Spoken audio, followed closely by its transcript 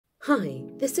Hi,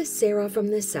 this is Sarah from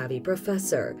The Savvy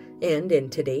Professor, and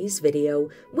in today's video,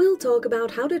 we'll talk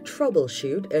about how to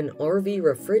troubleshoot an RV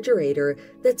refrigerator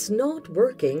that's not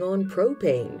working on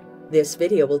propane. This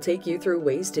video will take you through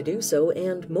ways to do so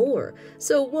and more,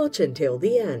 so watch until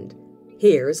the end.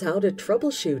 Here's how to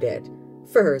troubleshoot it.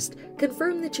 First,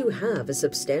 confirm that you have a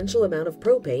substantial amount of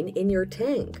propane in your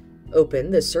tank.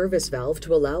 Open the service valve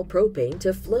to allow propane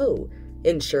to flow.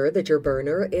 Ensure that your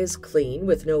burner is clean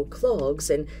with no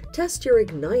clogs and test your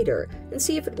igniter and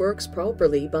see if it works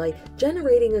properly by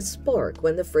generating a spark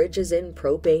when the fridge is in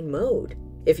propane mode.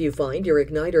 If you find your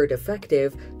igniter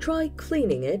defective, try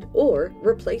cleaning it or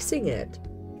replacing it.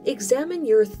 Examine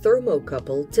your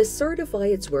thermocouple to certify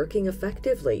it's working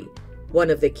effectively. One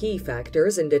of the key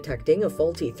factors in detecting a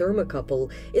faulty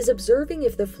thermocouple is observing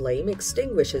if the flame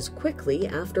extinguishes quickly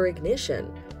after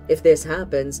ignition. If this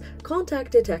happens,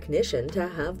 contact a technician to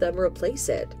have them replace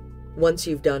it. Once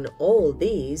you've done all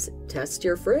these, test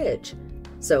your fridge.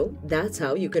 So that's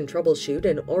how you can troubleshoot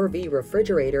an RV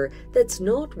refrigerator that's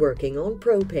not working on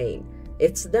propane.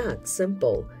 It's that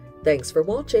simple. Thanks for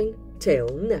watching. Till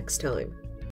next time.